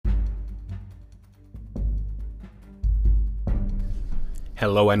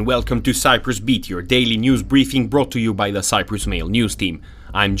Hello and welcome to Cyprus Beat, your daily news briefing brought to you by the Cyprus Mail news team.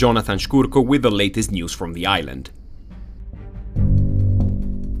 I'm Jonathan Shkurko with the latest news from the island.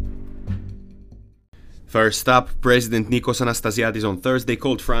 First up, President Nikos Anastasiadis on Thursday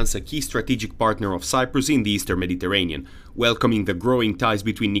called France a key strategic partner of Cyprus in the Eastern Mediterranean, welcoming the growing ties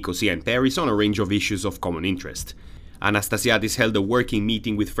between Nicosia and Paris on a range of issues of common interest. Anastasiadis held a working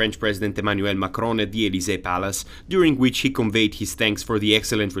meeting with French President Emmanuel Macron at the Élysée Palace, during which he conveyed his thanks for the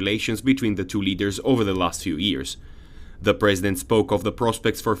excellent relations between the two leaders over the last few years. The president spoke of the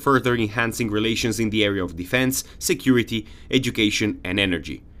prospects for further enhancing relations in the area of defense, security, education and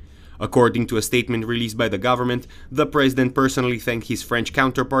energy. According to a statement released by the government, the president personally thanked his French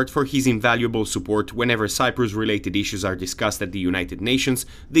counterpart for his invaluable support whenever Cyprus-related issues are discussed at the United Nations,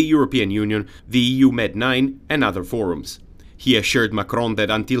 the European Union, the EU Med9 and other forums. He assured Macron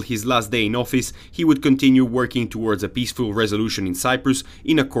that until his last day in office, he would continue working towards a peaceful resolution in Cyprus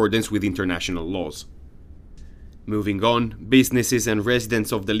in accordance with international laws. Moving on, businesses and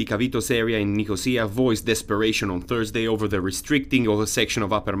residents of the Likavitos area in Nicosia voiced desperation on Thursday over the restricting of a section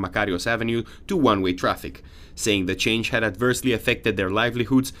of Upper Makarios Avenue to one-way traffic, saying the change had adversely affected their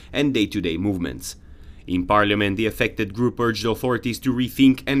livelihoods and day-to-day movements. In Parliament, the affected group urged authorities to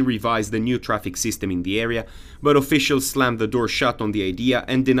rethink and revise the new traffic system in the area, but officials slammed the door shut on the idea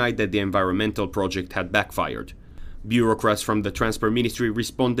and denied that the environmental project had backfired. Bureaucrats from the Transport Ministry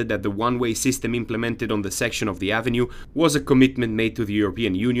responded that the one-way system implemented on the section of the avenue was a commitment made to the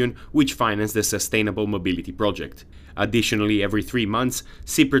European Union, which financed the Sustainable Mobility Project. Additionally, every 3 months,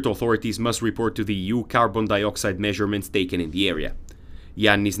 Cypriot authorities must report to the EU carbon dioxide measurements taken in the area.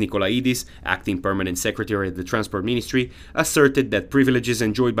 Yannis Nikolaidis, acting permanent secretary at the Transport Ministry, asserted that privileges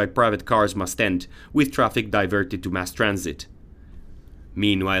enjoyed by private cars must end, with traffic diverted to mass transit.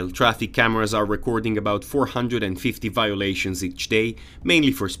 Meanwhile, traffic cameras are recording about 450 violations each day,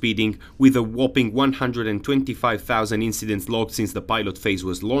 mainly for speeding, with a whopping 125,000 incidents logged since the pilot phase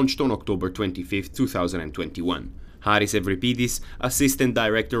was launched on October 25, 2021. Haris Evripidis, Assistant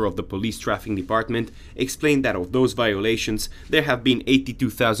Director of the Police Traffic Department, explained that of those violations, there have been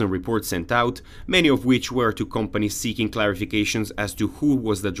 82,000 reports sent out, many of which were to companies seeking clarifications as to who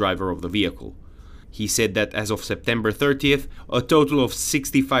was the driver of the vehicle. He said that as of September 30th, a total of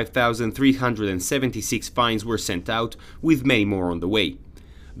 65,376 fines were sent out, with many more on the way.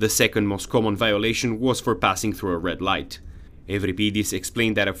 The second most common violation was for passing through a red light. Evripidis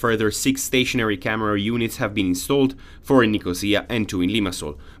explained that a further 6 stationary camera units have been installed, 4 in Nicosia and 2 in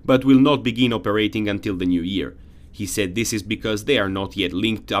Limassol, but will not begin operating until the new year. He said this is because they are not yet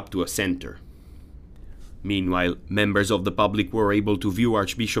linked up to a center. Meanwhile, members of the public were able to view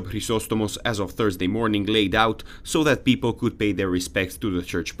Archbishop Chrysostomos as of Thursday morning laid out so that people could pay their respects to the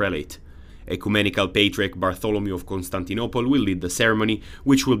church prelate. Ecumenical Patriarch Bartholomew of Constantinople will lead the ceremony,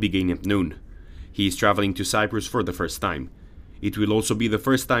 which will begin at noon. He is traveling to Cyprus for the first time. It will also be the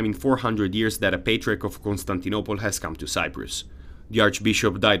first time in 400 years that a Patriarch of Constantinople has come to Cyprus. The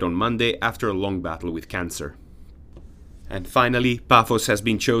Archbishop died on Monday after a long battle with cancer. And finally, Paphos has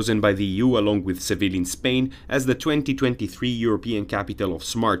been chosen by the EU along with Seville in Spain as the 2023 European Capital of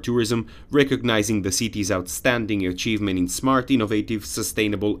Smart Tourism, recognizing the city's outstanding achievement in smart, innovative,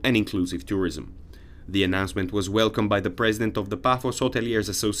 sustainable and inclusive tourism. The announcement was welcomed by the president of the Paphos Hoteliers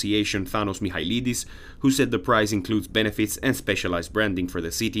Association, Thanos Michailidis, who said the prize includes benefits and specialized branding for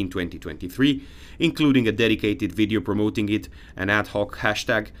the city in 2023, including a dedicated video promoting it, an ad hoc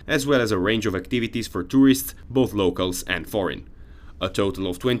hashtag, as well as a range of activities for tourists, both locals and foreign. A total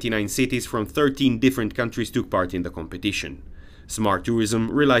of 29 cities from 13 different countries took part in the competition. Smart tourism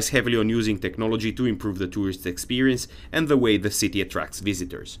relies heavily on using technology to improve the tourist experience and the way the city attracts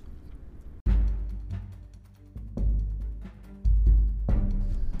visitors.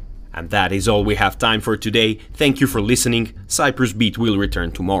 And that is all we have time for today. Thank you for listening. Cyprus Beat will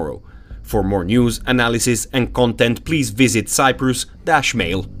return tomorrow. For more news, analysis and content, please visit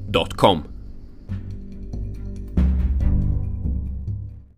cyprus-mail.com.